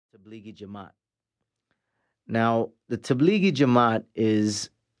Tablighi Jamaat. Now, the Tablighi Jamaat is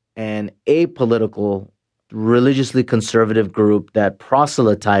an apolitical, religiously conservative group that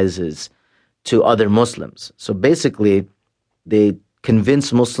proselytizes to other Muslims. So basically, they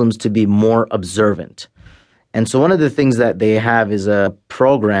convince Muslims to be more observant. And so one of the things that they have is a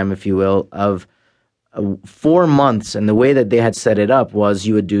program, if you will, of 4 months. And the way that they had set it up was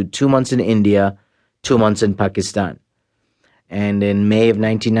you would do 2 months in India, 2 months in Pakistan. And in May of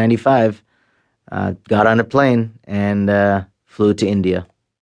 1995, got on a plane and flew to India.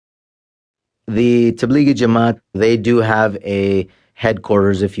 The Tablighi Jamaat, they do have a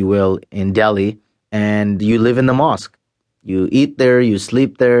headquarters, if you will, in Delhi, and you live in the mosque. You eat there, you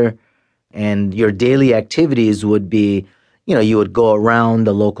sleep there, and your daily activities would be, you would go around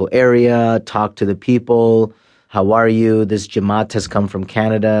the local area, talk to the people. How are you? This Jamaat has come from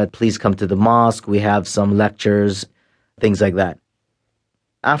Canada. Please come to the mosque. We have some lectures, things like that.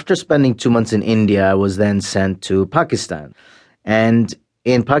 After spending 2 months in India, I was then sent to Pakistan. And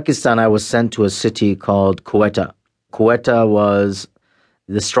in Pakistan, I was sent to a city called Quetta. Quetta was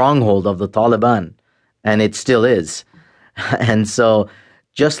the stronghold of the Taliban, and it still is. And so,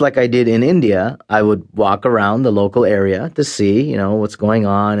 just like I did in India, I would walk around the local area to see, what's going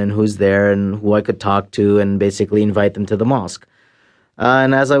on and who's there and who I could talk to and basically invite them to the mosque.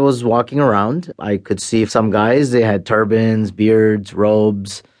 And as I was walking around, I could see some guys, they had turbans, beards,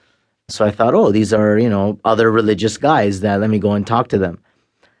 robes. So I thought, oh, these are, other religious guys let me go and talk to them.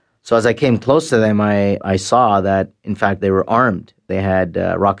 So as I came close to them, I saw that, in fact, they were armed. They had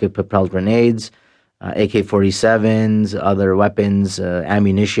rocket-propelled grenades, AK-47s, other weapons,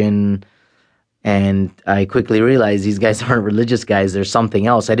 ammunition. And I quickly realized these guys aren't religious guys. There's something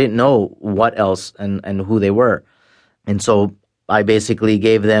else. I didn't know what else and who they were. And so I basically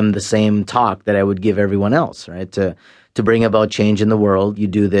gave them the same talk that I would give everyone else, right? To bring about change in the world, you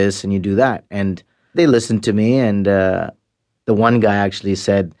do this and you do that. And they listened to me, and the one guy actually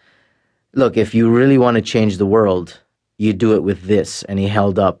said, look, if you really want to change the world, you do it with this. And he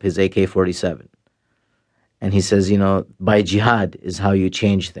held up his AK-47. And he says, by jihad is how you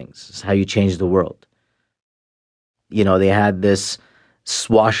change things. It's how you change the world. They had this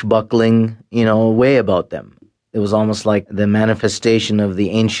swashbuckling, way about them. It was almost like the manifestation of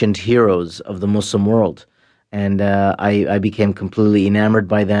the ancient heroes of the Muslim world. And I became completely enamored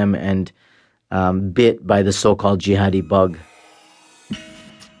by them and bit by the so-called jihadi bug.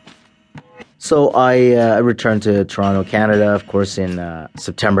 So I returned to Toronto, Canada, of course, in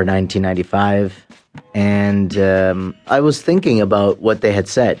September 1995. And I was thinking about what they had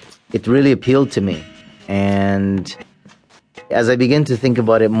said. It really appealed to me. And as I began to think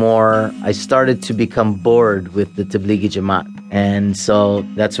about it more, I started to become bored with the Tablighi Jamaat. And so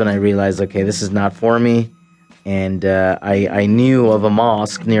that's when I realized, okay, this is not for me. And I knew of a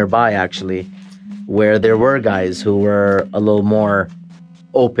mosque nearby, actually, where there were guys who were a little more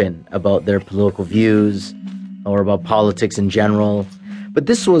open about their political views or about politics in general. But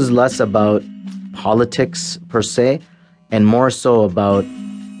this was less about politics per se, and more so about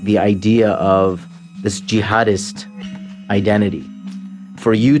the idea of this jihadist identity.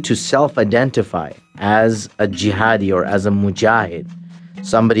 For you to self-identify as a jihadi or as a mujahid,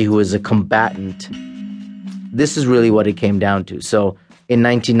 somebody who is a combatant, this is really what it came down to. So in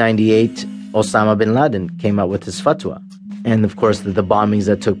 1998, Osama bin Laden came out with his fatwa. And of course, the bombings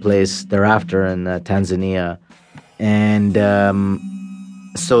that took place thereafter in Tanzania. And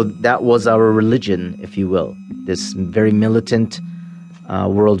so that was our religion, if you will. This very militant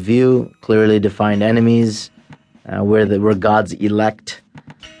worldview, clearly defined enemies. We're God's elect.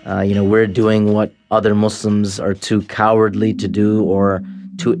 We're doing what other Muslims are too cowardly to do or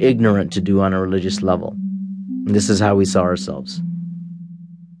too ignorant to do on a religious level. And this is how we saw ourselves.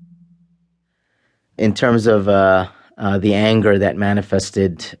 In terms of the anger that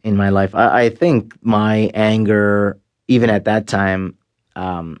manifested in my life, I think my anger, even at that time,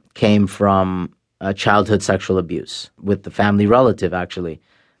 came from childhood sexual abuse with the family relative, actually.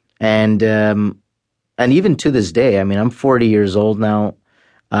 And even to this day, I'm 40 years old now.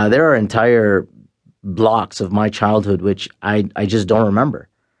 There are entire blocks of my childhood which I just don't remember.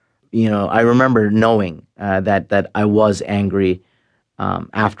 I remember knowing that I was angry.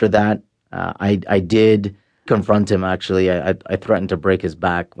 After that, I did confront him. Actually, I threatened to break his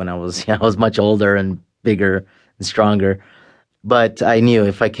back when I was much older and bigger and stronger. But I knew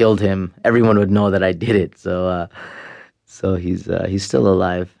if I killed him, everyone would know that I did it. So he's still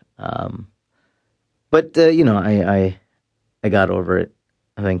alive. But I got over it,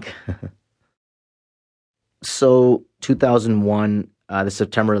 I think. So 2001, the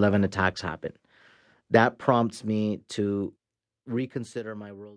September 11 attacks happened. That prompts me to reconsider my world.